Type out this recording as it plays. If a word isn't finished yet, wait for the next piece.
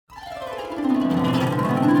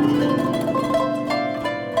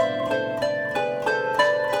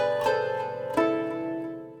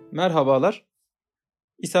Merhabalar.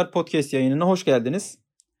 İSAR Podcast yayınına hoş geldiniz.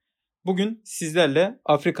 Bugün sizlerle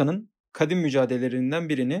Afrika'nın kadim mücadelelerinden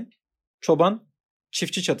birini,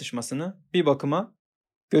 Çoban-Çiftçi çatışmasını, bir bakıma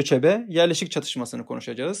göçebe yerleşik çatışmasını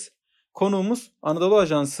konuşacağız. Konuğumuz Anadolu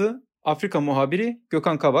Ajansı Afrika muhabiri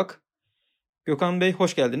Gökhan Kavak. Gökhan Bey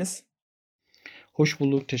hoş geldiniz. Hoş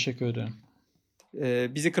bulduk, teşekkür ederim.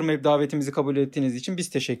 Bizi kırmayıp davetimizi kabul ettiğiniz için biz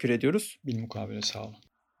teşekkür ediyoruz. Bilmukabele sağ olun.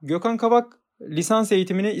 Gökhan Kavak lisans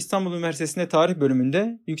eğitimini İstanbul Üniversitesi'nde tarih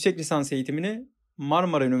bölümünde, yüksek lisans eğitimini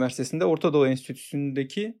Marmara Üniversitesi'nde Orta Doğu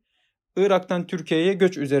Enstitüsü'ndeki Irak'tan Türkiye'ye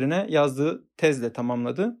göç üzerine yazdığı tezle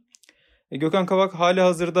tamamladı. Gökhan Kavak hali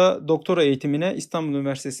hazırda doktora eğitimine İstanbul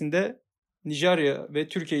Üniversitesi'nde Nijerya ve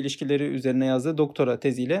Türkiye ilişkileri üzerine yazdığı doktora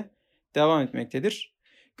teziyle devam etmektedir.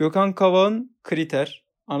 Gökhan Kavak'ın Kriter,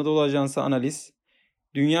 Anadolu Ajansı Analiz,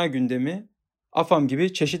 Dünya Gündemi, AFAM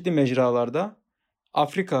gibi çeşitli mecralarda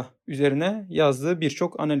Afrika üzerine yazdığı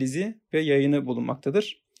birçok analizi ve yayını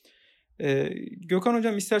bulunmaktadır. Gökhan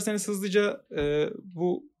Hocam isterseniz hızlıca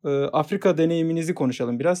bu Afrika deneyiminizi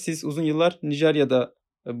konuşalım biraz. Siz uzun yıllar Nijerya'da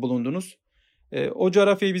bulundunuz. O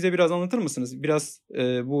coğrafyayı bize biraz anlatır mısınız? Biraz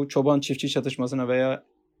bu çoban-çiftçi çatışmasına veya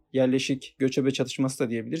yerleşik göçebe çatışması da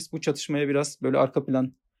diyebiliriz. Bu çatışmaya biraz böyle arka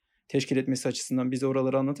plan teşkil etmesi açısından bize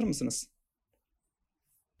oraları anlatır mısınız?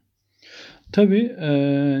 Tabii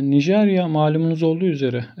Nijerya malumunuz olduğu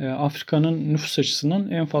üzere Afrika'nın nüfus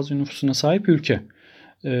açısından en fazla nüfusuna sahip ülke.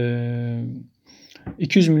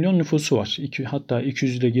 200 milyon nüfusu var. Hatta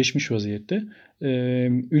 200'ü de geçmiş vaziyette.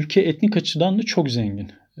 Ülke etnik açıdan da çok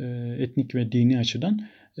zengin. Etnik ve dini açıdan.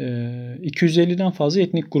 250'den fazla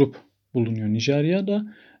etnik grup bulunuyor Nijerya'da.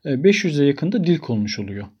 500'e yakın da dil konmuş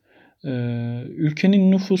oluyor.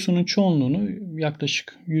 Ülkenin nüfusunun çoğunluğunu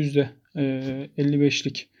yaklaşık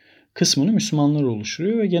 %55'lik kısmını Müslümanlar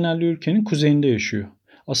oluşturuyor ve genelde ülkenin kuzeyinde yaşıyor.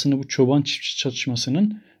 Aslında bu çoban-çiftçi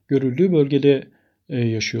çatışmasının görüldüğü bölgede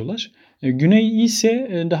yaşıyorlar. Güney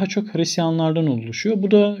ise daha çok Hristiyanlardan oluşuyor.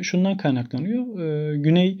 Bu da şundan kaynaklanıyor.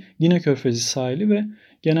 Güney Gine Körfezi sahili ve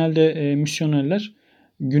genelde misyonerler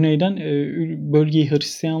güneyden bölgeyi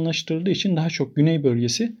Hristiyanlaştırdığı için daha çok güney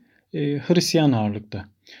bölgesi Hristiyan ağırlıkta.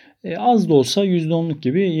 Az da olsa %10'luk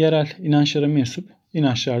gibi yerel inançlara mensup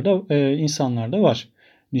insanlar da var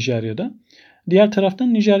Nijerya'da. Diğer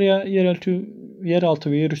taraftan Nijerya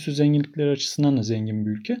yeraltı ve yerüstü zenginlikleri açısından da zengin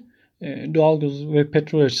bir ülke. Doğalgaz ve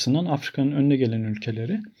petrol açısından Afrika'nın önde gelen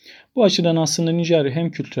ülkeleri. Bu açıdan aslında Nijerya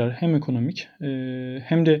hem kültürel hem ekonomik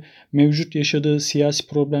hem de mevcut yaşadığı siyasi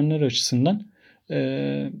problemler açısından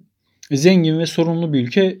zengin ve sorunlu bir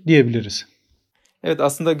ülke diyebiliriz. Evet,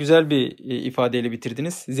 aslında güzel bir ifadeyle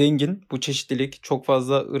bitirdiniz. Zengin, bu çeşitlilik, çok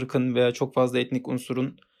fazla ırkın veya çok fazla etnik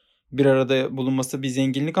unsurun bir arada bulunması bir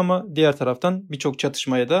zenginlik ama diğer taraftan birçok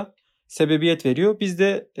çatışmaya da sebebiyet veriyor. Biz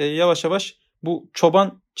de yavaş yavaş bu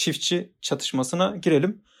çoban-çiftçi çatışmasına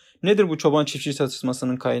girelim. Nedir bu çoban-çiftçi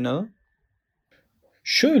çatışmasının kaynağı?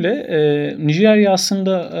 Şöyle, Nijerya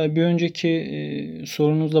aslında bir önceki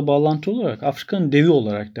sorunuzla bağlantılı olarak Afrika'nın devi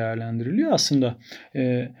olarak değerlendiriliyor aslında.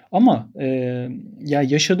 Ama ya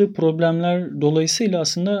yaşadığı problemler dolayısıyla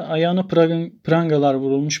aslında ayağına prangalar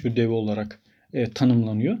vurulmuş bir devi olarak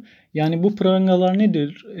tanımlanıyor. Yani bu prangalar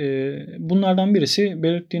nedir? Bunlardan birisi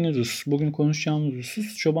belirttiğiniz husus, bugün konuşacağımız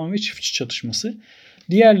husus çoban ve çiftçi çatışması.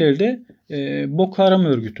 Diğerleri de Boko Haram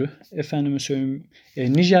örgütü, efendime söyleyeyim,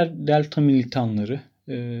 Nijer Delta militanları,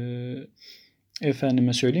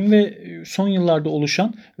 efendime söyleyeyim ve son yıllarda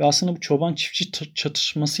oluşan ve aslında bu çoban-çiftçi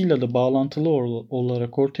çatışmasıyla da bağlantılı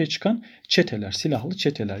olarak ortaya çıkan çeteler, silahlı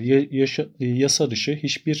çeteler, yasa dışı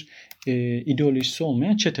hiçbir ideolojisi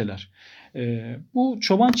olmayan çeteler. Bu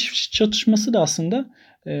çoban-çiftçi çatışması da aslında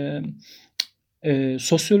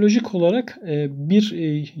sosyolojik olarak bir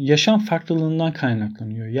yaşam farklılığından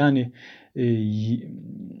kaynaklanıyor. Yani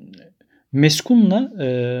meskunla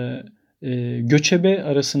göçebe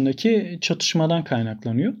arasındaki çatışmadan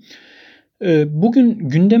kaynaklanıyor. Bugün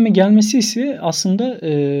gündeme gelmesi ise aslında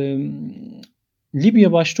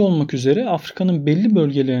Libya başta olmak üzere Afrika'nın belli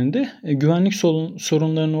bölgelerinde güvenlik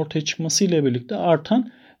sorunlarının ortaya çıkmasıyla birlikte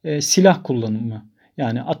artan silah kullanımı.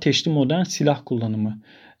 Yani ateşli modern silah kullanımı.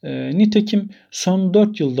 Nitekim son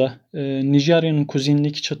 4 yılda Nijerya'nın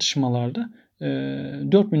kuzeyindeki çatışmalarda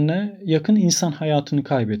 4000'e yakın insan hayatını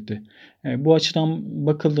kaybetti. Bu açıdan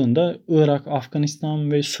bakıldığında Irak,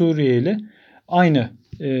 Afganistan ve Suriye ile aynı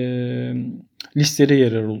listede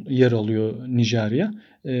yer alıyor Nijerya.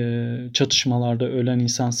 Çatışmalarda ölen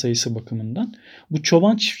insan sayısı bakımından. Bu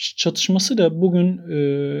çoban çiftçi çatışması da bugün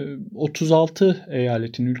 36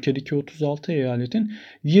 eyaletin, ülkedeki 36 eyaletin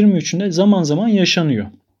 23'ünde zaman zaman yaşanıyor.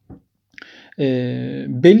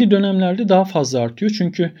 belli dönemlerde daha fazla artıyor.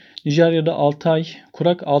 Çünkü Nijerya'da 6 ay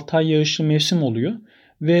kurak, 6 ay yağışlı mevsim oluyor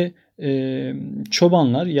ve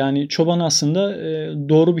çobanlar, yani çoban aslında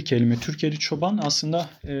doğru bir kelime. Türkiye'de çoban aslında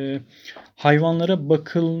hayvanlara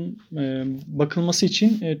bakılması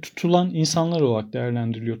için tutulan insanlar olarak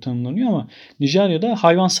değerlendiriliyor, tanımlanıyor ama Nijerya'da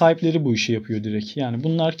hayvan sahipleri bu işi yapıyor direkt. Yani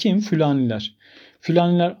bunlar kim? Fülaniler.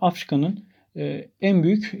 Fülaniler Afrika'nın en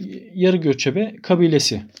büyük yarı göçebe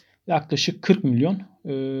kabilesi. Yaklaşık 40 milyon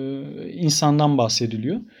insandan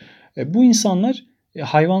bahsediliyor. Bu insanlar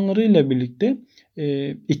hayvanlarıyla birlikte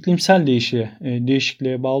iklimsel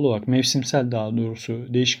değişikliğe bağlı olarak, mevsimsel daha doğrusu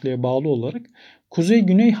değişikliğe bağlı olarak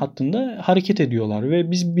kuzey-güney hattında hareket ediyorlar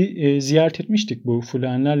ve biz bir ziyaret etmiştik, bu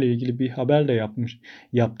Fulanilerle ilgili bir haber de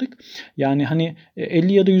yaptık. Yani hani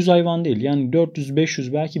 50 ya da 100 hayvan değil, yani 400,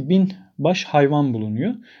 500 belki 1000 baş hayvan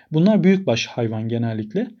bulunuyor. Bunlar büyükbaş hayvan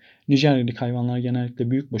genellikle. Nijerya'daki hayvanlar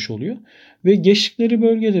genellikle büyükbaş oluyor ve geçtikleri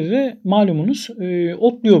bölgede de malumunuz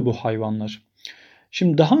otluyor bu hayvanlar.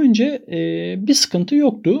 Şimdi daha önce bir sıkıntı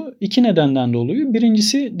yoktu. İki nedenden dolayı.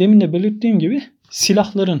 Birincisi, demin de belirttiğim gibi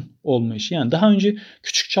silahların olmayışı. Yani daha önce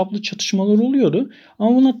küçük çaplı çatışmalar oluyordu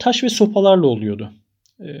ama bunlar taş ve sopalarla oluyordu.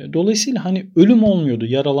 Dolayısıyla hani ölüm olmuyordu,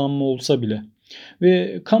 yaralanma olsa bile.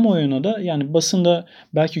 Ve kamuoyuna da, yani basında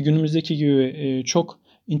belki günümüzdeki gibi çok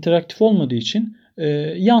interaktif olmadığı için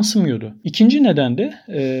yansımıyordu. İkinci neden de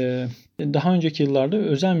daha önceki yıllarda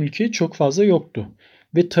özel mülkiyet çok fazla yoktu.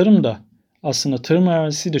 Ve aslında tarım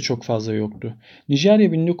arazisi de çok fazla yoktu. Nijerya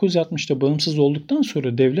 1960'ta bağımsız olduktan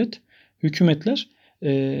sonra hükümetler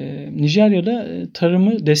Nijerya'da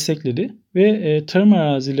tarımı destekledi ve tarım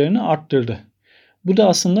arazilerini arttırdı. Bu da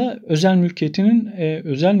aslında özel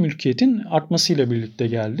mülkiyetin artmasıyla birlikte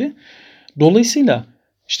geldi. Dolayısıyla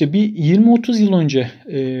işte bir 20-30 yıl önce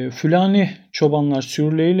Fulani çobanlar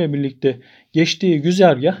sürüleriyle birlikte geçtiği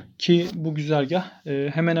güzergah, ki bu güzergah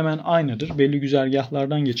hemen hemen aynıdır. Belli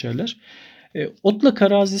güzergahlardan geçerler. Otlak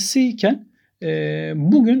arazisi iken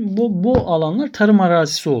bugün bu alanlar tarım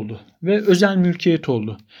arazisi oldu ve özel mülkiyet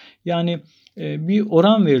oldu. Yani bir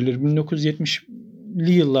oran verilir.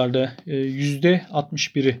 1970'li yıllarda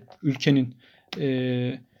 %61'i ülkenin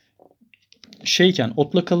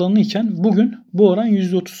otlak alanı iken bugün bu oran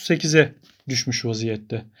 %38'e düşmüş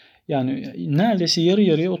vaziyette. Yani neredeyse yarı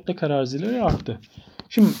yarıya otlak arazileri arttı.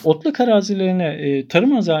 Şimdi otlak arazilerine,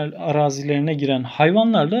 tarım arazilerine giren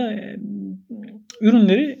hayvanlar da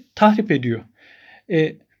ürünleri tahrip ediyor.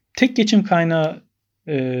 Tek geçim kaynağı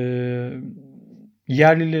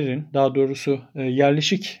yerlilerin, daha doğrusu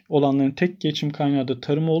yerleşik olanların tek geçim kaynağı da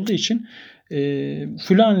tarım olduğu için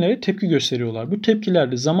Fulanilere tepki gösteriyorlar. Bu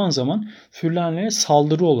tepkiler de zaman zaman Fulanilere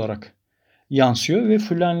saldırı olarak yansıyor ve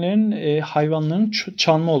Fulanilerin hayvanlarını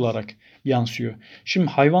çalma olarak yansıyor. Şimdi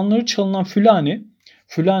hayvanları çalınan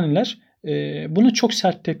Fulaniler buna çok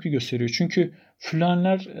sert tepki gösteriyor. Çünkü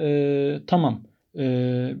Fulaniler tamam,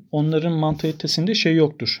 onların mantalitesinde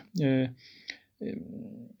yoktur.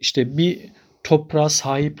 İşte bir toprağa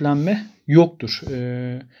sahiplenme yoktur.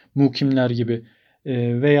 Mukimler gibi.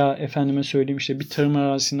 Veya efendime söyleyeyim, işte bir tarım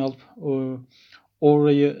arazisini alıp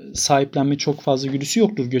orayı sahiplenme çok fazla güdüsü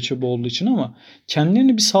yoktur göçebe olduğu için, ama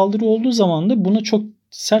kendilerine bir saldırı olduğu zaman da buna çok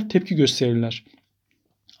sert tepki gösterirler.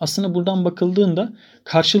 Aslında buradan bakıldığında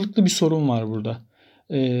karşılıklı bir sorun var burada.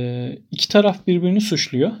 İki taraf birbirini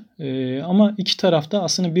suçluyor ama iki taraf da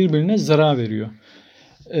aslında birbirine zarar veriyor.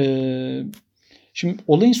 Şimdi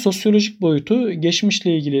olayın sosyolojik boyutu,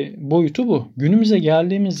 geçmişle ilgili boyutu bu. Günümüze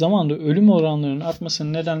geldiğimiz zaman da ölüm oranlarının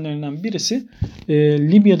artmasının nedenlerinden birisi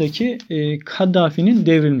Libya'daki Kaddafi'nin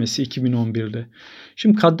devrilmesi 2011'de.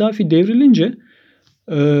 Şimdi Kaddafi devrilince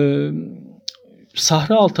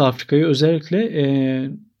Sahra Altı Afrika'yı,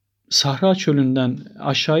 özellikle Sahra Çölü'nden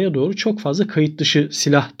aşağıya doğru çok fazla kayıt dışı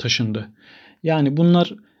silah taşındı. Yani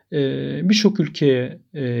bunlar birçok ülkeye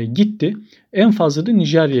gitti. En fazla da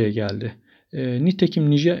Nijerya'ya geldi.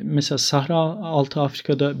 Nitekim mesela Sahra Altı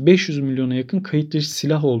Afrika'da 500 milyona yakın kayıt dışı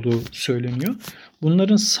silah olduğu söyleniyor.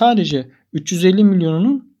 Bunların sadece 350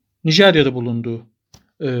 milyonunun Nijerya'da bulunduğu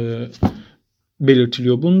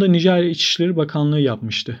belirtiliyor. Bunu da Nijerya İçişleri Bakanlığı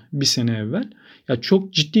yapmıştı bir sene evvel. Ya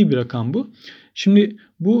çok ciddi bir rakam bu. Şimdi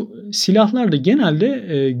bu silahlar da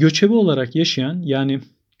genelde göçebe olarak yaşayan, yani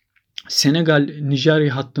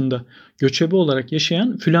Senegal-Nijerya hattında göçebe olarak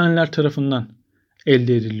yaşayan Fulaniler tarafından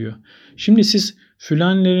elde ediliyor. Şimdi siz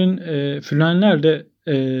Fulaniler de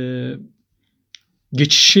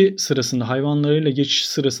geçişi sırasında, hayvanlarıyla geçişi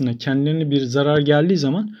sırasında kendilerine bir zarar geldiği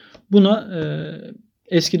zaman buna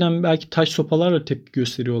eskiden belki taş sopalarla tepki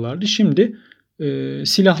gösteriyorlardı. Şimdi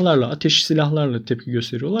silahlarla, ateşli silahlarla tepki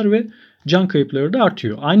gösteriyorlar ve can kayıpları da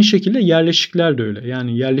artıyor. Aynı şekilde yerleşikler de öyle.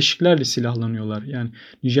 Yani yerleşikler de silahlanıyorlar. Yani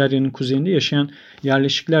Nijerya'nın kuzeyinde yaşayan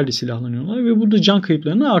yerleşikler de silahlanıyorlar ve bu da can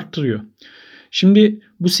kayıplarını arttırıyor. Şimdi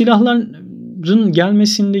bu silahların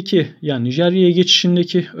gelmesindeki, yani Nijerya'ya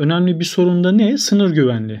geçişindeki önemli bir sorun da ne? Sınır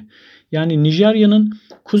güvenliği. Yani Nijerya'nın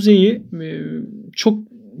kuzeyi çok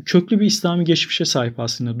köklü bir İslami geçmişe sahip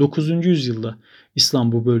aslında. 9. yüzyılda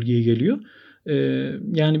İslam bu bölgeye geliyor.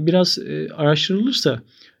 Yani biraz araştırılırsa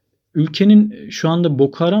ülkenin şu anda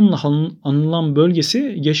Boko Haram'la anılan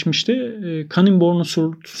bölgesi geçmişte Kadîm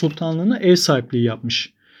Sultanlığı'na ev sahipliği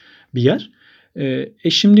yapmış bir yer.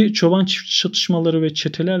 Şimdi Çoban-Çiftçi çatışmaları ve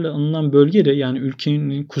çetelerle anılan bölgede, yani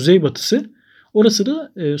ülkenin kuzeybatısı, orası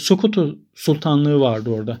da Sokoto Sultanlığı vardı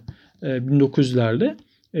orada 1900'lerde.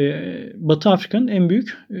 Batı Afrika'nın en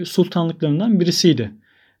büyük sultanlıklarından birisiydi.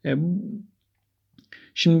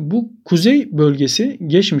 Şimdi bu kuzey bölgesi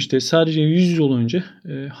geçmişte sadece 100 yıl önce,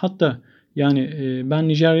 hatta yani ben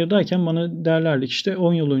Nijerya'dayken bana derlerdi ki işte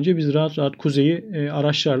 10 yıl önce biz rahat rahat kuzeyi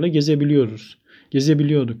araçlarla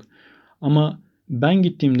gezebiliyorduk. Ama ben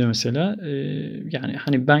gittiğimde mesela yani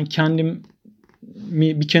hani ben kendimi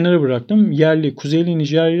bir kenara bıraktım. Yerli, kuzeyli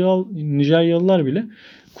Nijeryalılar bile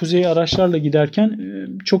kuzeye araçlarla giderken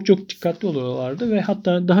çok çok dikkatli oluyorlardı ve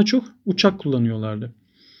hatta daha çok uçak kullanıyorlardı.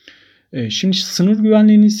 Şimdi sınır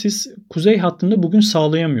güvenliğini siz kuzey hattında bugün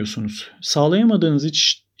sağlayamıyorsunuz. Sağlayamadığınız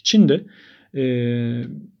için de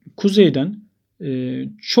kuzeyden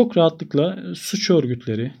çok rahatlıkla suç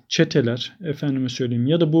örgütleri, çeteler, efendime söyleyeyim,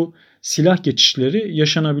 ya da bu silah geçişleri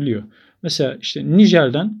yaşanabiliyor. Mesela işte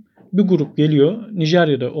Nijer'den bir grup geliyor,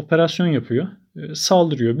 Nijerya'da operasyon yapıyor,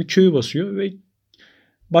 saldırıyor, bir köyü basıyor ve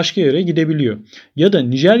başka yere gidebiliyor. Ya da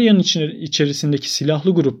Nijerya'nın içerisindeki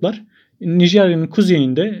silahlı gruplar Nijerya'nın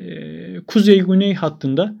kuzeyinde, kuzey-güney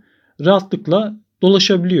hattında rahatlıkla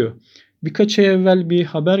dolaşabiliyor. Birkaç ay evvel bir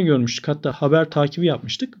haber görmüştük. Hatta haber takibi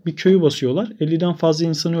yapmıştık. Bir köyü basıyorlar. 50'den fazla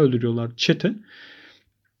insanı öldürüyorlar. Çete.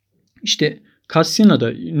 İşte Kassina'da,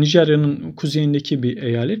 Nijerya'nın kuzeyindeki bir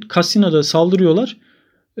eyalet. Kassina'da saldırıyorlar.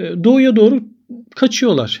 Doğuya doğru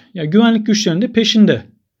kaçıyorlar. Yani güvenlik güçlerinin de peşinde.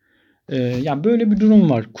 Yani böyle bir durum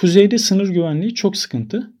var. Kuzeyde sınır güvenliği çok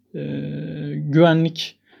sıkıntı.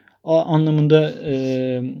 Güvenlik anlamında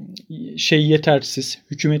yetersiz,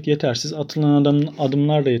 hükümet yetersiz, atılan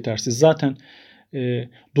adımlar da yetersiz. Zaten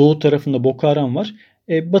doğu tarafında Boko Haram var.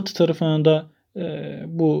 Batı tarafına da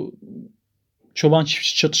bu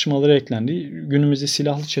Çoban-Çiftçi çatışmaları eklendi. Günümüzde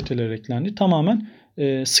silahlı çeteler eklendi. Tamamen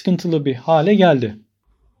sıkıntılı bir hale geldi.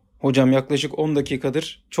 Hocam yaklaşık 10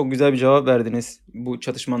 dakikadır çok güzel bir cevap verdiniz bu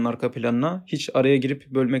çatışmanın arka planına. Hiç araya girip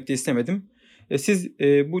bölmek de istemedim. Siz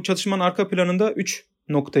bu çatışmanın arka planında 3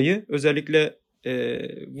 noktayı özellikle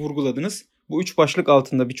vurguladınız. Bu 3 başlık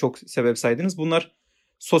altında birçok sebep saydınız. Bunlar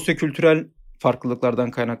sosyokültürel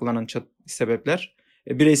farklılıklardan kaynaklanan sebepler.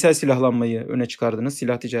 Bireysel silahlanmayı öne çıkardınız,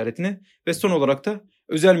 silah ticaretini. Ve son olarak da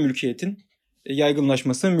özel mülkiyetin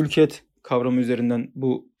yaygınlaşması, mülkiyet kavramı üzerinden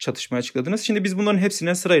bu çatışmayı açıkladınız. Şimdi biz bunların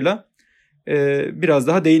hepsine sırayla biraz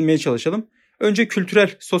daha değinmeye çalışalım. Önce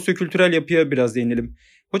sosyokültürel yapıya biraz değinelim.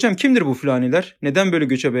 Hocam kimdir bu Fulaniler? Neden böyle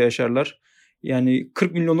göçebe yaşarlar? Yani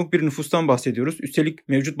 40 milyonluk bir nüfustan bahsediyoruz. Üstelik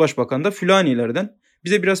mevcut başbakan da Fulanilerden.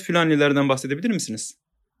 Bize biraz Fulanilerden bahsedebilir misiniz?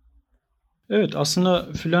 Evet, aslında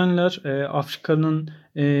Fulaniler Afrika'nın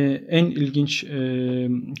en ilginç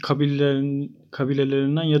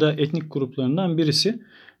kabilelerinden ya da etnik gruplarından birisi.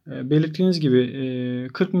 Belirttiğiniz gibi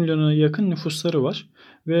 40 milyona yakın nüfusları var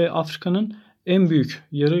ve Afrika'nın en büyük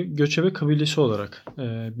yarı göçebe kabilesi olarak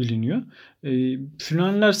biliniyor.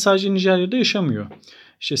 Fulaniler sadece Nijerya'da yaşamıyor.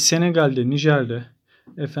 İşte Senegal'de, Nijer'de,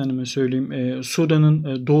 efendime söyleyeyim,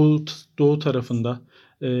 Sudan'ın doğu tarafında,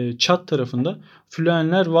 Çad tarafında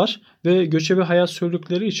Fulaniler var ve göçebe hayat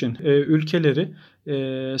sürdükleri için ülkeleri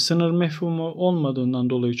sınır mefhumu olmadığından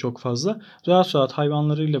dolayı çok fazla rahat rahat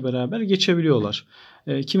hayvanlarıyla beraber geçebiliyorlar.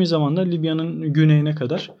 Kimi zaman da Libya'nın güneyine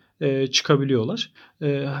kadar çıkabiliyorlar.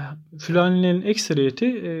 Fulanilerin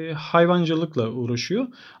ekseriyeti hayvancılıkla uğraşıyor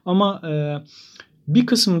ama bir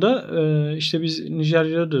kısmı da işte biz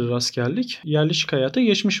Nijerya'da da rast geldik. Yerleşik hayata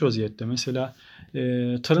geçmiş vaziyette. Mesela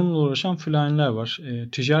tarımla uğraşan Fulaniler var.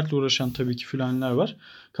 Ticaretle uğraşan tabii ki Fulaniler var.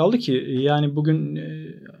 Kaldı ki yani bugün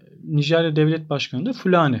Nijerya Devlet Başkanı da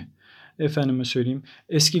Fulani. Efendime söyleyeyim.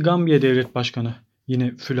 Eski Gambiya Devlet Başkanı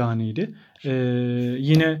yine Fulani'ydi.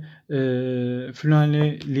 Yine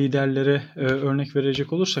Fulani liderlere örnek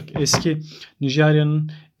verecek olursak eski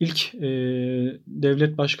Nijerya'nın ilk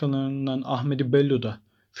devlet başkanlarından Ahmedi Bello da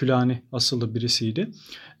Fulani asıllı birisiydi.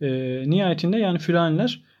 Nihayetinde yani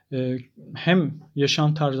Fulaniler hem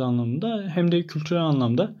yaşam tarzı anlamında hem de kültürel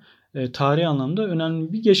anlamda tarihi anlamda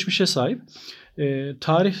önemli bir geçmişe sahip.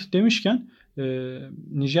 Tarih demişken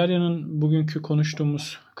Nijerya'nın bugünkü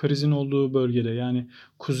konuştuğumuz krizin olduğu bölgede, yani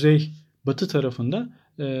kuzey batı tarafında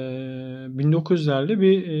 1900'lerde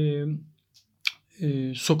bir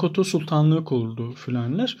Sokoto Sultanlığı kuruldu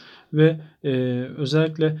Fülaniler ve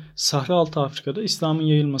özellikle Sahra Altı Afrika'da İslam'ın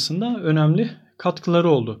yayılmasında önemli katkıları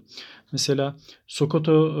oldu. Mesela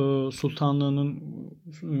Sokoto Sultanlığı'nın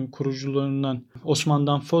kurucularından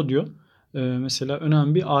Osman'dan Fodio mesela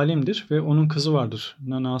önemli bir alimdir ve onun kızı vardır,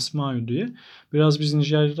 Nana Asma'u diye. Biraz biz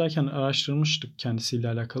Nijerya'dayken araştırmıştık kendisiyle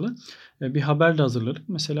alakalı. Bir haber de hazırladık.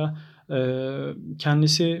 Mesela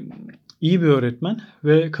kendisi iyi bir öğretmen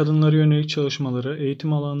ve kadınlara yönelik çalışmaları,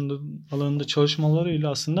 eğitim alanında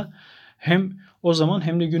çalışmalarıyla aslında hem o zaman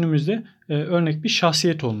hem de günümüzde örnek bir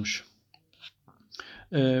şahsiyet olmuş.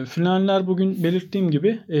 Fülaniler bugün belirttiğim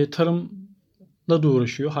gibi tarımla da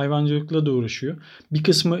uğraşıyor, hayvancılıkla da uğraşıyor. Bir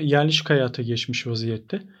kısmı yerleşik hayata geçmiş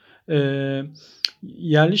vaziyette.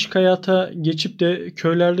 Yerleşik hayata geçip de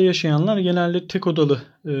köylerde yaşayanlar genelde tek odalı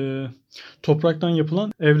topraktan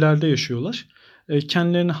yapılan evlerde yaşıyorlar.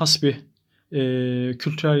 Kendilerine has bir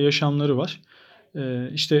kültürel yaşamları var.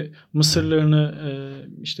 İşte mısırlarını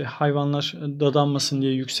işte hayvanlar dadanmasın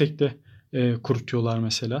diye yüksekte kurutuyorlar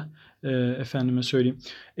mesela. Efendime söyleyeyim,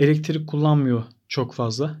 elektrik kullanmıyor çok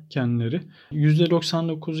fazla kendileri.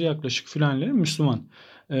 %99'u yaklaşık Fülaniler Müslüman.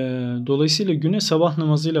 Dolayısıyla güne sabah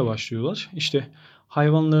namazıyla başlıyorlar. İşte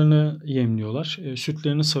hayvanlarını yemliyorlar,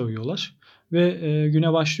 sütlerini sağıyorlar ve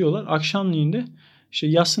güne başlıyorlar. Akşamleyin de işte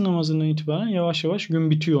yatsı namazından itibaren yavaş yavaş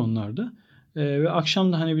gün bitiyor onlarda. Ve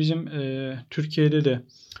akşam da hani bizim Türkiye'de de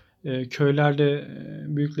köylerde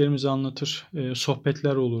büyüklerimiz anlatır,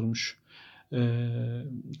 sohbetler olurmuş.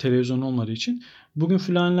 Televizyon olmadığı için. Bugün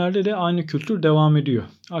Fülanilerde de aynı kültür devam ediyor.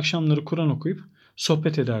 Akşamları Kur'an okuyup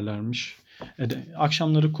sohbet ederlermiş.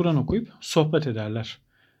 Akşamları Kur'an okuyup sohbet ederler.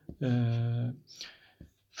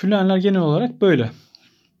 Fülaniler genel olarak böyle.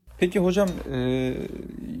 Peki hocam,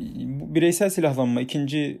 bireysel silahlanma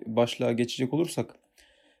ikinci başlığa geçecek olursak,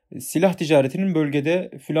 silah ticaretinin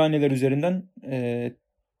bölgede Fülaniler üzerinden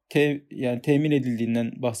yani temin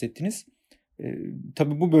edildiğinden bahsettiniz.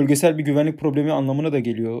 Tabii bu bölgesel bir güvenlik problemi anlamına da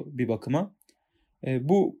geliyor bir bakıma.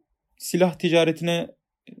 Bu silah ticaretine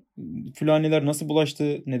Fülaniler nasıl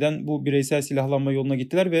bulaştı? Neden bu bireysel silahlanma yoluna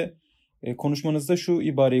gittiler ve konuşmanızda şu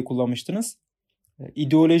ibareyi kullanmıştınız.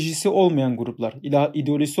 İdeolojisi olmayan gruplar,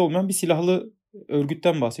 ideolojisi olmayan bir silahlı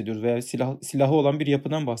örgütten bahsediyoruz veya silahı olan bir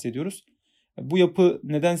yapıdan bahsediyoruz. Bu yapı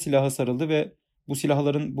neden silaha sarıldı ve bu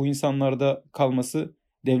silahların bu insanlarda kalması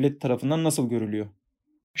devlet tarafından nasıl görülüyor?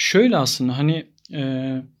 Şöyle aslında hani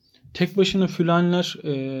tek başına Fülaniler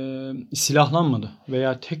silahlanmadı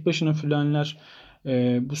veya tek başına Fülaniler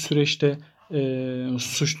bu süreçte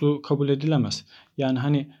suçlu kabul edilemez. Yani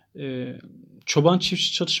hani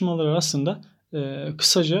çoban-çiftçi çatışmaları aslında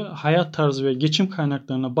kısaca hayat tarzı ve geçim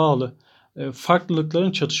kaynaklarına bağlı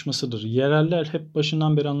farklılıkların çatışmasıdır. Yereller hep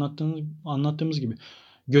başından beri anlattığımız gibi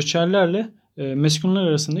göçerlerle meskunlar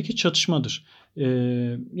arasındaki çatışmadır.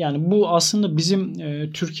 Yani bu aslında bizim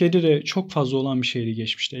Türkiye'de de çok fazla olan bir şeydi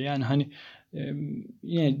geçmişte. Yani hani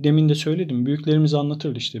yine demin de söyledim, büyüklerimiz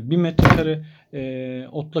anlatırdı işte bir metrekare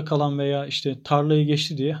otla kalan veya işte tarlayı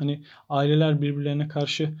geçti diye hani aileler birbirlerine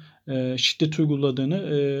karşı şiddet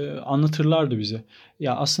uyguladığını anlatırlardı bize.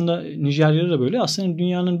 Ya aslında Nijerya'da da böyle, aslında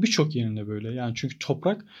dünyanın birçok yerinde böyle. Yani çünkü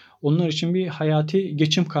toprak onlar için bir hayati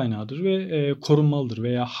geçim kaynağıdır ve korunmalıdır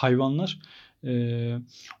veya hayvanlar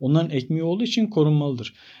onların ekmeği olduğu için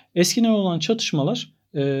korunmalıdır. Eskiden olan çatışmalar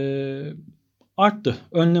arttı,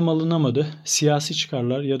 önlem alınamadı, siyasi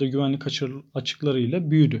çıkarlar ya da güvenlik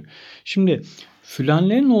açıklarıyla büyüdü. Şimdi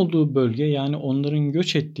Fülanilerin olduğu bölge, yani onların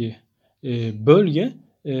göç ettiği bölge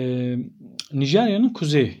Nijerya'nın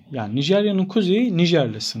kuzeyi. Yani Nijerya'nın kuzeyi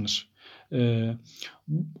Nijer'le sınır.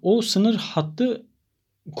 O sınır hattı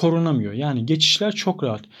korunamıyor. Yani geçişler çok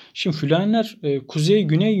rahat. Şimdi Fülaniler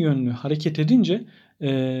kuzey-güney yönlü hareket edince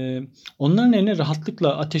onların eline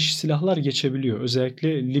rahatlıkla ateşli silahlar geçebiliyor.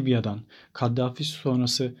 Özellikle Libya'dan, Kaddafi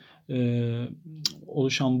sonrası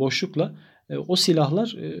oluşan boşlukla o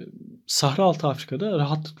silahlar Sahra Altı Afrika'da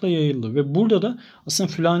rahatlıkla yayıldı. Ve burada da aslında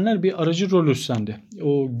Fülaniler bir aracı rol üstlendi.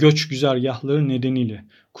 O göç güzergahları nedeniyle.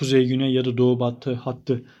 Kuzey-güney ya da doğu-batı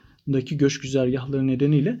hattındaki göç güzergahları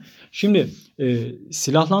nedeniyle. Şimdi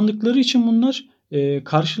silahlandıkları için bunlar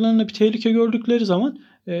karşılarına bir tehlike gördükleri zaman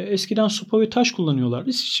eskiden sopa ve taş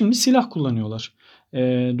kullanıyorlardı. Şimdi silah kullanıyorlar.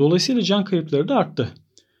 Dolayısıyla can kayıpları da arttı.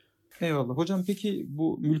 Eyvallah. Hocam peki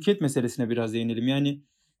bu mülkiyet meselesine biraz değinelim. Yani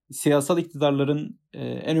siyasal iktidarların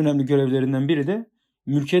en önemli görevlerinden biri de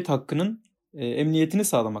mülkiyet hakkının emniyetini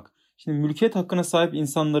sağlamak. Şimdi mülkiyet hakkına sahip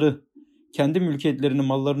insanları kendi mülkiyetlerini,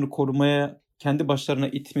 mallarını korumaya kendi başlarına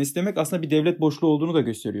itmesi demek aslında bir devlet boşluğu olduğunu da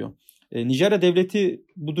gösteriyor. Nijerya devleti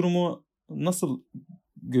bu durumu nasıl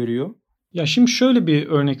görüyor? Ya şimdi şöyle bir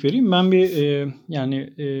örnek vereyim. Ben bir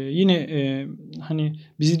yine hani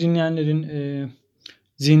bizi dinleyenlerin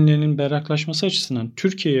zihinlerinin berraklaşması açısından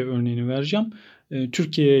Türkiye örneğini vereceğim.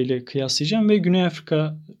 Türkiye ile kıyaslayacağım ve Güney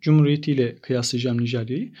Afrika Cumhuriyeti ile kıyaslayacağım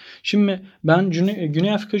Nijerya'yı. Şimdi ben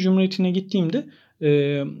Güney Afrika Cumhuriyeti'ne gittiğimde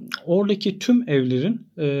oradaki tüm evlerin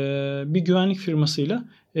bir güvenlik firmasıyla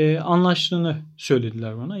anlaştığını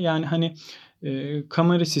söylediler bana. Yani hani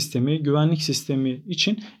kamera sistemi, güvenlik sistemi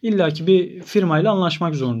için illaki bir firmayla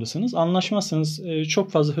anlaşmak zorundasınız. Anlaşmazsanız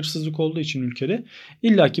çok fazla hırsızlık olduğu için ülkede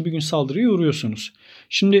illaki bir gün saldırıya uğruyorsunuz.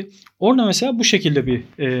 Şimdi orada mesela bu şekilde bir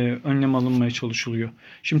önlem alınmaya çalışılıyor.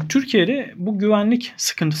 Şimdi Türkiye'de bu güvenlik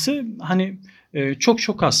sıkıntısı hani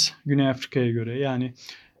çok az Güney Afrika'ya göre. Yani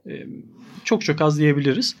çok az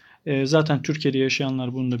diyebiliriz. Zaten Türkiye'de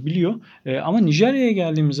yaşayanlar bunu da biliyor. Ama Nijerya'ya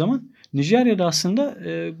geldiğimiz zaman Nijerya'da aslında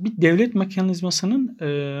bir devlet mekanizmasının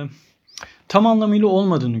tam anlamıyla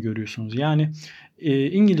olmadığını görüyorsunuz. Yani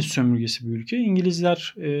İngiliz sömürgesi bir ülke.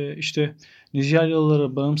 İngilizler işte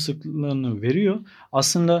Nijeryalılara bağımsızlıklarını veriyor.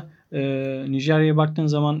 Aslında Nijerya'ya baktığın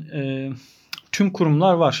zaman tüm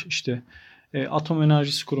kurumlar var. İşte Atom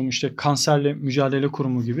Enerjisi Kurumu, işte Kanserle Mücadele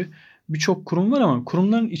Kurumu gibi birçok kurum var ama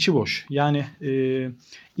kurumların içi boş. Yani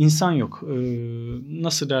insan yok.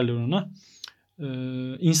 Nasıl derler ona?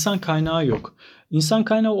 İnsan kaynağı yok. İnsan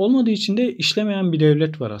kaynağı olmadığı için de işlemeyen bir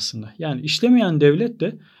devlet var aslında. Yani işlemeyen devlet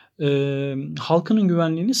de halkının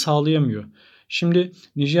güvenliğini sağlayamıyor. Şimdi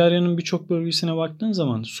Nijerya'nın birçok bölgesine baktığın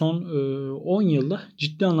zaman son 10 yılda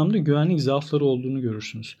ciddi anlamda güvenlik zaafları olduğunu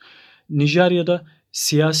görürsünüz. Nijerya'da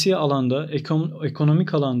siyasi alanda,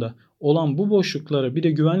 ekonomik alanda olan bu boşluklara bir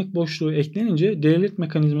de güvenlik boşluğu eklenince devlet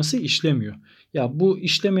mekanizması işlemiyor. Ya bu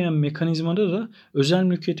işlemeyen mekanizmada da özel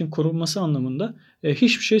mülkiyetin korunması anlamında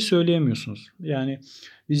hiçbir şey söyleyemiyorsunuz. Yani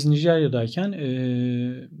biz Nijerya'dayken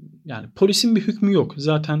yani polisin bir hükmü yok.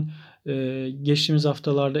 Zaten geçtiğimiz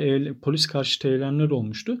haftalarda polis karşıtı eylemler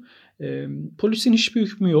olmuştu. Polisin hiçbir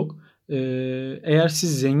hükmü yok. Eğer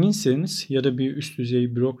siz zenginseniz ya da bir üst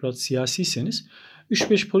düzey bürokrat, siyasiyseniz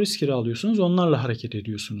 3-5 polis kiralıyorsunuz, onlarla hareket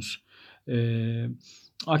ediyorsunuz.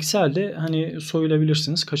 Aksi halde hani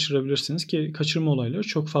soyulabilirsiniz, kaçırabilirsiniz ki kaçırma olayları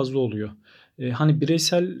çok fazla oluyor. Hani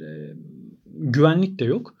bireysel güvenlik de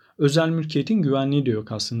yok. Özel mülkiyetin güvenliği de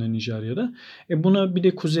yok aslında Nijerya'da. Buna bir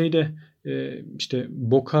de kuzeyde işte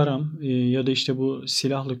Boko Haram ya da işte bu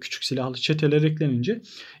küçük silahlı çeteler eklenince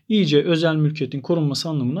iyice özel mülkiyetin korunması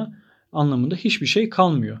anlamında hiçbir şey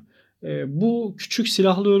kalmıyor. Bu küçük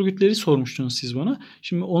silahlı örgütleri sormuştunuz siz bana.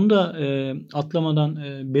 Şimdi onu da atlamadan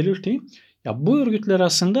belirteyim. Ya bu örgütler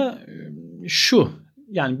aslında şu.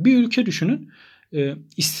 Yani bir ülke düşünün.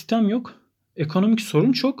 İstihdam yok. Ekonomik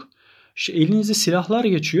sorun çok. İşte elinizde silahlar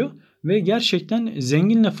geçiyor ve gerçekten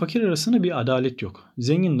zenginle fakir arasında bir adalet yok.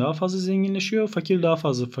 Zengin daha fazla zenginleşiyor, fakir daha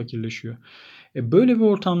fazla fakirleşiyor. Böyle bir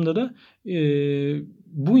ortamda da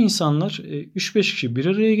bu insanlar 3-5 kişi bir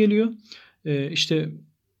araya geliyor. İşte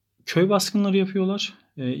köy baskınları yapıyorlar.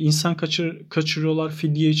 İnsan kaçırıyorlar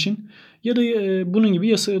fidye için. Ya da bunun gibi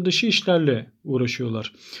yasa dışı işlerle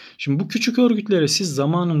uğraşıyorlar. Şimdi bu küçük örgütlere siz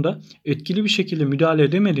zamanında etkili bir şekilde müdahale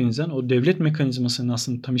edemediğinizden, o devlet mekanizmasının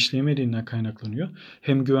aslında tam işleyemediğinden kaynaklanıyor.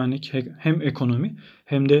 Hem güvenlik hem ekonomi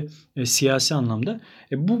hem de siyasi anlamda.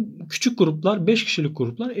 Bu küçük gruplar, 5 kişilik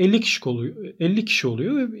gruplar 50 kişi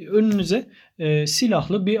oluyor ve önünüze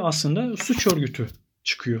silahlı bir aslında suç örgütü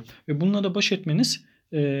çıkıyor. Ve bununla da baş etmeniz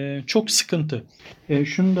çok sıkıntı.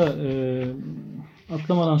 Şunu da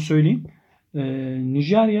atlamadan söyleyeyim.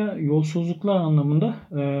 Nijerya yolsuzluklar anlamında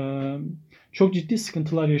çok ciddi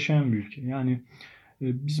sıkıntılar yaşayan bir ülke. Yani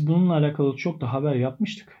biz bununla alakalı çok da haber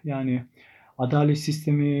yapmıştık. Yani adalet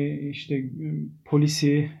sistemi, işte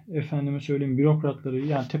polisi, efendime söyleyeyim bürokratları,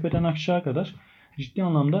 yani tepeden aşağı kadar ciddi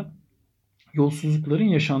anlamda yolsuzlukların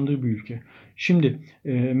yaşandığı bir ülke. Şimdi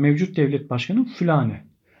mevcut devlet başkanı Fulane.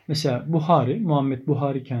 Mesela Muhammed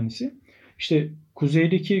Buhari kendisi işte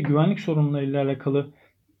kuzeydeki güvenlik sorunlarıyla alakalı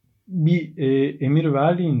bir emir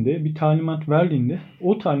verdiğinde, bir talimat verdiğinde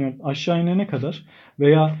o talimat aşağı inene kadar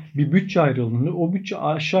veya bir bütçe ayrıldığında o bütçe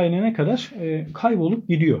aşağı inene kadar kaybolup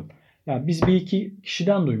gidiyor. Yani biz bir iki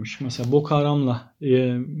kişiden duymuştuk. Mesela Boko Haram'la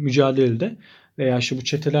mücadelede veya işte bu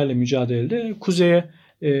çetelerle mücadelede kuzeye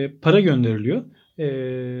para gönderiliyor.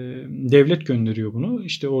 Devlet gönderiyor bunu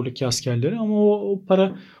işte oradaki askerlere ama o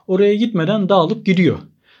para oraya gitmeden dağılıp gidiyor.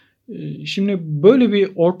 Şimdi böyle bir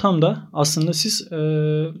ortamda aslında siz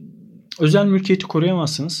özel mülkiyeti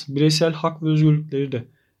koruyamazsınız. Bireysel hak ve özgürlükleri de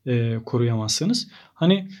koruyamazsınız.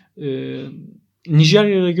 Hani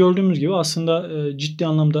Nijerya'da gördüğümüz gibi aslında ciddi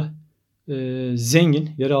anlamda zengin,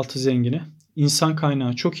 yeraltı zengini, insan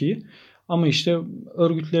kaynağı çok iyi. Ama işte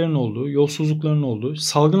örgütlerin olduğu, yolsuzlukların olduğu,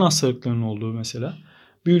 salgın hastalıkların olduğu mesela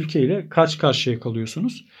bir ülkeyle karşı karşıya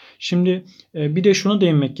kalıyorsunuz. Şimdi bir de şuna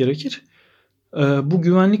değinmek gerekir. Bu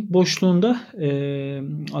güvenlik boşluğunda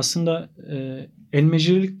aslında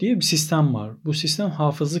elmecirilik diye bir sistem var. Bu sistem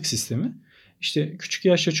hafızlık sistemi. İşte küçük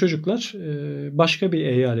yaşta çocuklar başka bir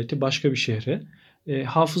eyaleti, başka bir şehre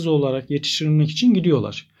hafız olarak yetiştirilmek için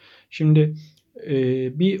gidiyorlar. Şimdi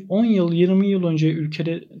bir 10 yıl, 20 yıl önce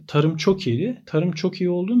ülkede tarım çok iyiydi. Tarım çok iyi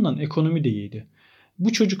olduğundan ekonomi de iyiydi.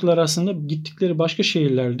 Bu çocuklar aslında gittikleri başka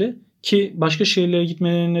şehirlerde, ki başka şehirlere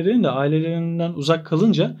gitmelerinin nedeni de ailelerinden uzak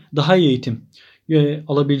kalınca daha iyi eğitim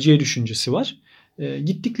alabileceği düşüncesi var.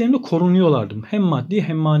 Gittiklerinde korunuyorlardı. Hem maddi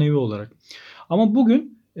hem manevi olarak. Ama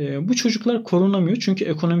bugün bu çocuklar korunamıyor çünkü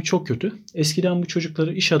ekonomi çok kötü. Eskiden bu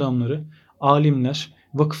çocukları iş adamları, alimler,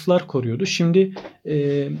 vakıflar koruyordu. Şimdi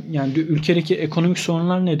yani ülkedeki ekonomik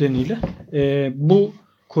sorunlar nedeniyle bu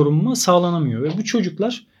korunma sağlanamıyor. Ve bu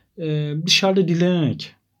çocuklar dışarıda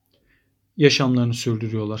dilenerek yaşamlarını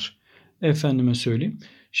sürdürüyorlar. Efendime söyleyeyim.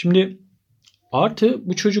 Şimdi artı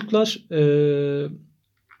bu çocuklar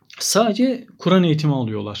sadece Kur'an eğitimi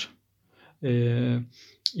alıyorlar.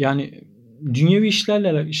 Yani dünyevi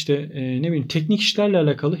işlerle işte ne bileyim teknik işlerle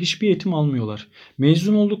alakalı hiçbir eğitim almıyorlar.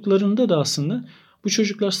 Mezun olduklarında da aslında bu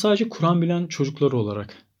çocuklar sadece Kur'an bilen çocuklar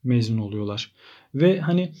olarak mezun oluyorlar. Ve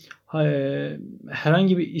hani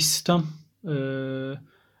herhangi bir istihdam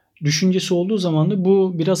düşüncesi olduğu zaman da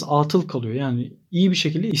bu biraz atıl kalıyor. Yani iyi bir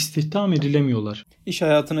şekilde istihdam edilemiyorlar. İş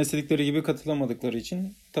hayatına istedikleri gibi katılamadıkları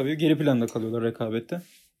için tabii geri planda kalıyorlar rekabette.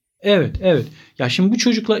 Evet, evet. Ya şimdi bu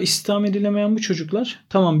çocuklar, istihdam edilemeyen bu çocuklar,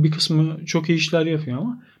 tamam bir kısmı çok iyi işler yapıyor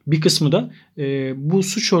ama bir kısmı da bu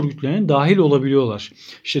suç örgütlerine dahil olabiliyorlar.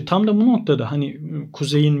 İşte tam da bu noktada hani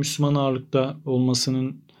kuzeyin Müslüman ağırlıkta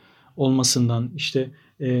olmasından, işte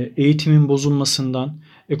eğitimin bozulmasından,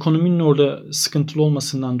 ekonominin orada sıkıntılı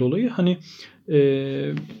olmasından dolayı hani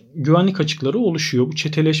güvenlik açıkları oluşuyor. Bu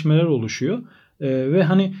çeteleşmeler oluşuyor. Ve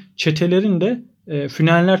hani çetelerin de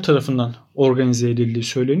Fünerler tarafından organize edildiği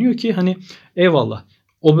söyleniyor ki hani eyvallah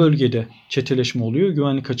o bölgede çeteleşme oluyor.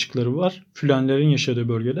 Güvenlik açıkları var. Fülenlerin yaşadığı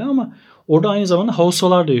bölgede ama orada aynı zamanda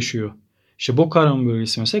Hausalar da yaşıyor. İşte Boko Haram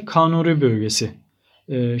bölgesi mesela Kanuri bölgesi.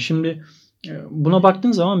 Şimdi buna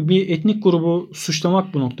baktığın zaman bir etnik grubu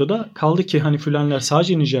suçlamak bu noktada, kaldı ki hani Fülenler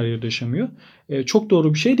sadece Nijerya'da yaşamıyor. Çok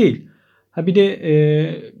doğru bir şey değil. Ha bir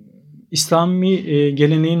de İslami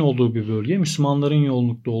geleneğin olduğu bir bölge, Müslümanların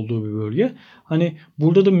yoğunlukta olduğu bir bölge. Hani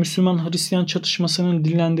burada da Müslüman-Hristiyan çatışmasının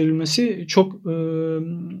dillendirilmesi çok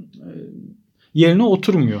yerine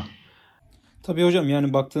oturmuyor. Tabii hocam,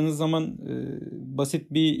 yani baktığınız zaman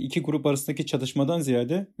basit bir iki grup arasındaki çatışmadan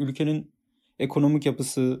ziyade ülkenin ekonomik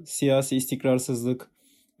yapısı, siyasi istikrarsızlık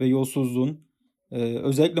ve yolsuzluğun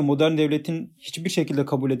özellikle modern devletin hiçbir şekilde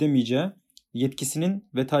kabul edemeyeceği, yetkisinin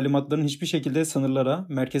ve talimatların hiçbir şekilde sınırlara,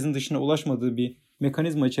 merkezin dışına ulaşmadığı bir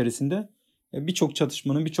mekanizma içerisinde birçok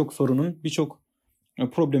çatışmanın, birçok sorunun, birçok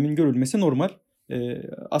problemin görülmesi normal.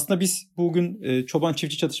 Aslında biz bugün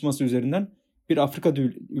Çoban-Çiftçi çatışması üzerinden bir Afrika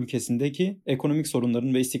ülkesindeki ekonomik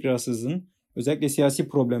sorunların ve istikrarsızlığın, özellikle siyasi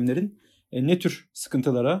problemlerin ne tür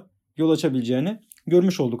sıkıntılara yol açabileceğini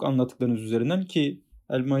görmüş olduk anlattıklarınız üzerinden. Ki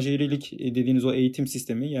elmacerilik dediğiniz o eğitim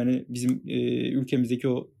sistemi, yani bizim ülkemizdeki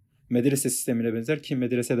o medrese sistemine benzer, ki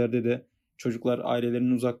medreselerde de çocuklar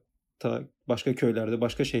ailelerinin uzakta, başka köylerde,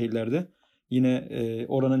 başka şehirlerde yine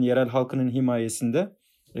oranın yerel halkının himayesinde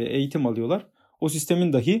eğitim alıyorlar. O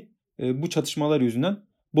sistemin dahi bu çatışmalar yüzünden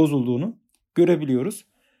bozulduğunu görebiliyoruz.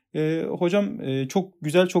 Hocam çok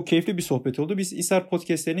güzel, çok keyifli bir sohbet oldu. Biz İSAR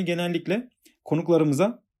podcastlerini genellikle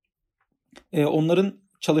konuklarımıza onların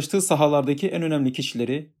çalıştığı sahalardaki en önemli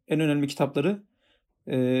kişileri, en önemli kitapları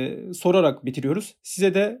sorarak bitiriyoruz.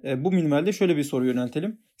 Size de bu minvalde şöyle bir soru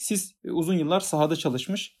yöneltelim. Siz uzun yıllar sahada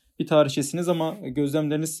çalışmış bir tarihçisiniz ama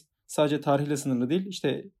gözlemleriniz sadece tarihle sınırlı değil.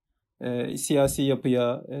 İşte siyasi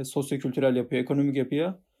yapıya, sosyokültürel yapıya, ekonomik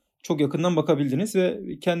yapıya çok yakından bakabildiniz ve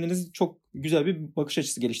kendiniz çok güzel bir bakış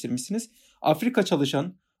açısı geliştirmişsiniz. Afrika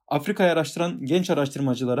çalışan, Afrika'yı araştıran genç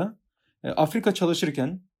araştırmacılara Afrika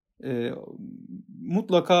çalışırken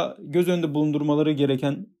mutlaka göz önünde bulundurmaları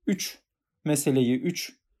gereken 3 meseleyi,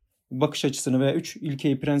 3 bakış açısını veya 3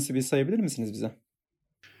 ilkeyi, prensibi sayabilir misiniz bize?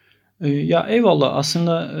 Ya eyvallah,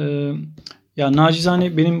 aslında Ya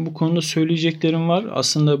nacizane benim bu konuda söyleyeceklerim var.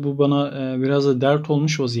 Aslında bu bana biraz da dert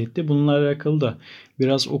olmuş vaziyette. Bununla alakalı da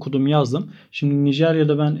biraz okudum, yazdım. Şimdi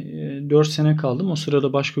Nijerya'da ben 4 sene kaldım. O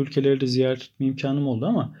sırada başka ülkeleri de ziyaret etme imkanım oldu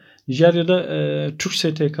ama Nijerya'da Türk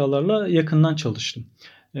STK'larla yakından çalıştım.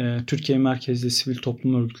 Türkiye merkezli sivil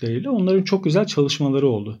toplum örgütleriyle. Onların çok güzel çalışmaları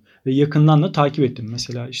oldu. Ve yakından da takip ettim.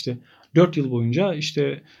 Mesela işte 4 yıl boyunca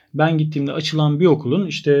işte ben gittiğimde açılan bir okulun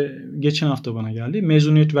işte geçen hafta bana geldi.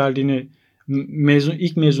 Mezuniyet verdiğini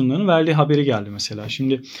ilk mezunların verdiği haberi geldi mesela.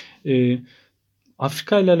 Şimdi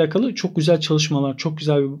Afrika ile alakalı çok güzel çalışmalar,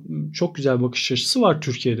 çok güzel bakış açısı var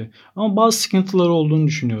Türkiye'de. Ama bazı sıkıntıları olduğunu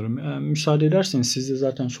düşünüyorum. Müsaade ederseniz siz de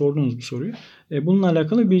zaten sordunuz bu soruyu. Bununla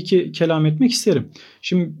alakalı bir iki kelam etmek isterim.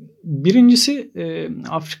 Şimdi birincisi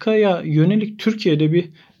Afrika'ya yönelik Türkiye'de bir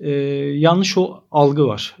yanlış o algı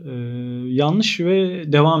var. Yanlış ve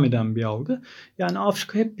devam eden bir algı. Yani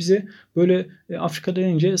Afrika hep bize böyle Afrika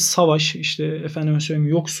denince savaş, işte efendime söyleyeyim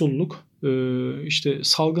yoksulluk, işte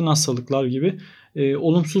salgın hastalıklar gibi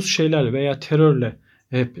olumsuz şeyler veya terörle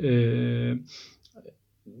hep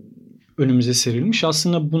önümüze serilmiş.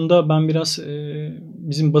 Aslında bunda ben biraz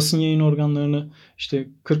bizim basın yayın organlarını işte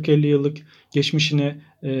 40-50 yıllık geçmişine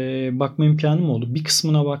bakma imkanım oldu. Bir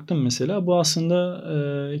kısmına baktım mesela. Bu aslında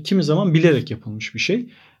kimi zaman bilerek yapılmış bir şey.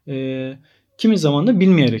 Kimi zaman da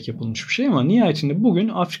bilmeyerek yapılmış bir şey ama nihayetinde bugün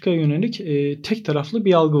Afrika'ya yönelik tek taraflı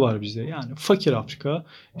bir algı var bizde. Yani fakir Afrika,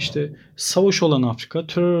 işte savaş olan Afrika,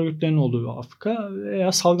 terör örgütlerinin olduğu Afrika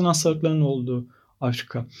veya salgın hastalıkların olduğu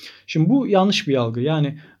Afrika. Şimdi bu yanlış bir algı.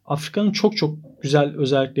 Yani Afrika'nın çok çok güzel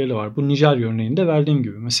özellikleri de var. Bu Nijerya örneğinde verdiğim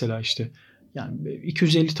gibi. Mesela işte yani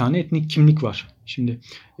 250 tane etnik kimlik var. Şimdi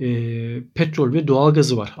petrol ve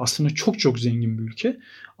doğalgazı var. Aslında çok çok zengin bir ülke.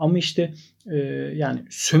 Ama işte yani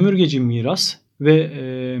sömürgeci miras ve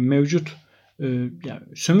mevcut yani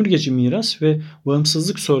sömürgeci miras ve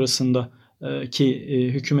bağımsızlık sonrasında ki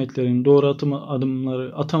hükümetlerin doğru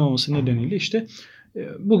adımları atamaması nedeniyle işte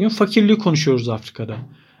bugün fakirliği konuşuyoruz Afrika'da.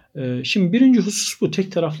 Şimdi birinci husus bu.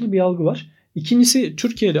 Tek taraflı bir algı var. İkincisi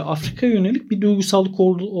Türkiye'de Afrika'ya yönelik bir duygusallık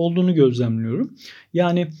olduğunu gözlemliyorum.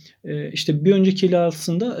 Yani işte bir öncekiyle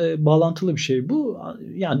aslında bağlantılı bir şey bu.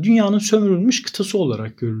 Yani dünyanın sömürülmüş kıtası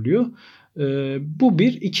olarak görülüyor. Bu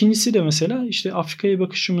bir. İkincisi de mesela işte Afrika'ya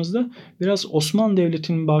bakışımızda biraz Osmanlı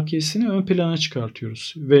Devleti'nin bakiyesini ön plana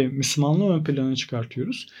çıkartıyoruz. Ve Müslümanlığı ön plana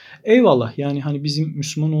çıkartıyoruz. Eyvallah yani hani bizim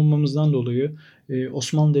Müslüman olmamızdan dolayı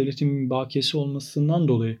Osmanlı Devleti'nin bakiyesi olmasından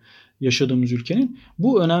dolayı yaşadığımız ülkenin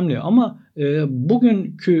bu önemli. Ama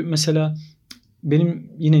bugünkü mesela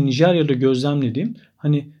benim yine Nijerya'da gözlemlediğim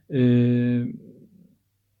hani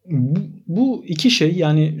bu iki şey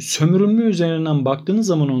yani sömürülme üzerinden baktığınız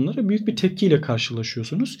zaman onlara büyük bir tepkiyle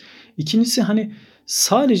karşılaşıyorsunuz. İkincisi hani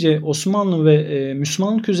sadece Osmanlı ve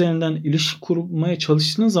Müslümanlık üzerinden ilişki kurmaya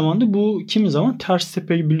çalıştığınız zaman da bu kimi zaman ters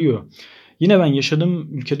tepebiliyor. Yine ben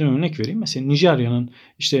yaşadığım ülkeden örnek vereyim. Mesela Nijerya'nın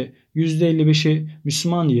işte %55'i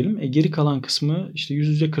Müslüman diyelim. Geri kalan kısmı işte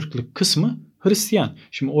 %40'lık kısmı Hristiyan.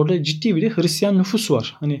 Şimdi orada ciddi bir de Hristiyan nüfus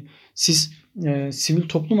var. Hani siz sivil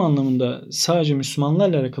toplum anlamında sadece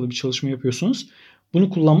Müslümanlarla alakalı bir çalışma yapıyorsunuz. Bunu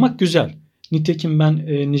kullanmak güzel. Nitekim ben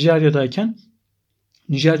Nijerya'dayken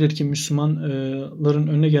Nijerya'daki Müslümanların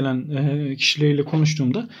önüne gelen kişileriyle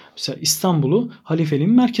konuştuğumda mesela İstanbul'u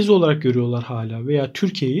halifeliğin merkezi olarak görüyorlar hala veya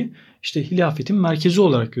Türkiye'yi işte hilafetin merkezi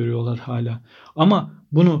olarak görüyorlar hala. Ama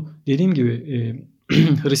bunu dediğim gibi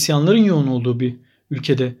Hristiyanların yoğun olduğu bir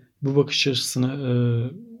ülkede bu bakış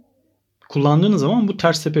açısını kullandığınız zaman bu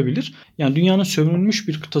ters tepebilir. Yani dünyanın sömürülmüş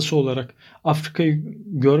bir kıtası olarak Afrika'yı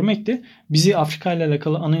görmek de bizi Afrika ile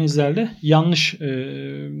alakalı analizlerde yanlış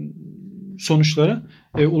sonuçlara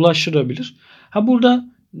ulaştırabilir. Ha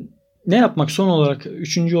burada ne yapmak son olarak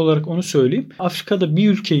üçüncü olarak onu söyleyeyim. Afrika'da bir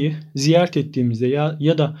ülkeyi ziyaret ettiğimizde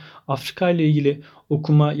ya da Afrika ile ilgili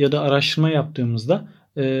okuma ya da araştırma yaptığımızda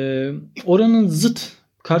oranın zıt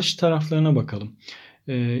karşı taraflarına bakalım.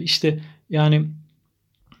 İşte yani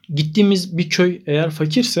gittiğimiz bir köy eğer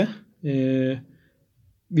fakirse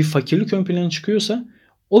bir fakirlik ön plana çıkıyorsa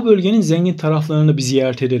o bölgenin zengin taraflarını bir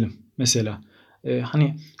ziyaret edelim mesela.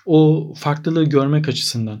 Hani o farklılığı görmek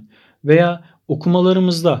açısından veya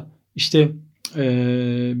okumalarımızda işte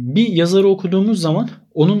bir yazarı okuduğumuz zaman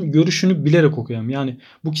onun görüşünü bilerek okuyalım. Yani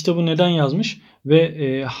bu kitabı neden yazmış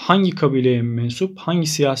ve hangi kabileye mensup, hangi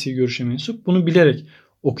siyasi görüşe mensup bunu bilerek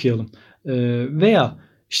okuyalım. Veya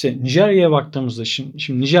işte Nijerya'ya baktığımızda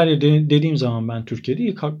şimdi Nijerya dediğim zaman ben Türkiye'de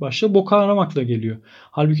ilk başta Boko Haram akla geliyor.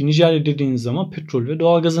 Halbuki Nijerya dediğiniz zaman petrol ve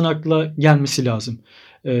doğalgazın akla gelmesi lazım.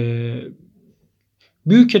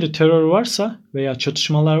 Bir ülkede terör varsa veya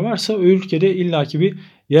çatışmalar varsa o ülkede illaki bir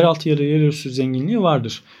yeraltı ya da yerüstü zenginliği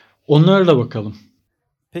vardır. Onlara da bakalım.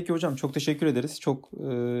 Peki hocam, çok teşekkür ederiz. Çok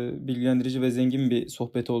bilgilendirici ve zengin bir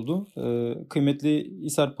sohbet oldu. Kıymetli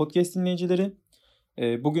Hisar Podcast dinleyicileri,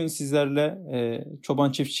 bugün sizlerle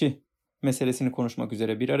Çoban-Çiftçi meselesini konuşmak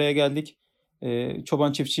üzere bir araya geldik.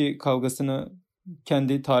 Çoban-Çiftçi kavgasını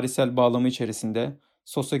kendi tarihsel bağlamı içerisinde,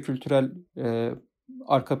 sosyokültürel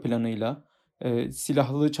arka planıyla,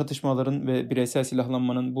 silahlı çatışmaların ve bireysel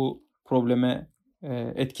silahlanmanın bu probleme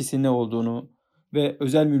etkisi ne olduğunu ve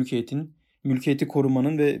özel mülkiyeti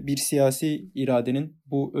korumanın ve bir siyasi iradenin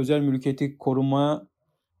bu özel mülkiyeti koruma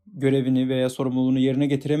görevini veya sorumluluğunu yerine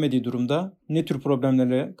getiremediği durumda ne tür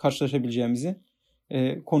problemlerle karşılaşabileceğimizi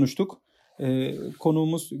konuştuk.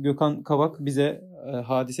 Konuğumuz Gökhan Kavak bize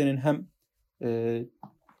hadisenin hem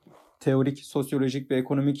teorik, sosyolojik ve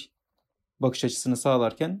ekonomik bakış açısını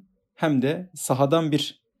sağlarken hem de sahadan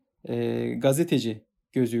bir gazeteci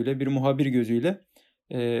gözüyle, bir muhabir gözüyle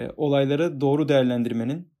olayları doğru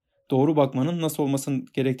değerlendirmenin, doğru bakmanın nasıl olması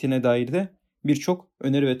gerektiğine dair de birçok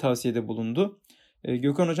öneri ve tavsiyede bulundu.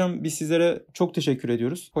 Gökhan Hocam, biz sizlere çok teşekkür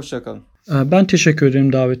ediyoruz. Hoşça kalın. Ben teşekkür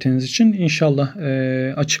ederim davetiniz için. İnşallah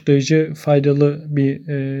açıklayıcı, faydalı bir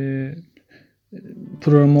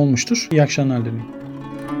program olmuştur. İyi akşamlar dilerim.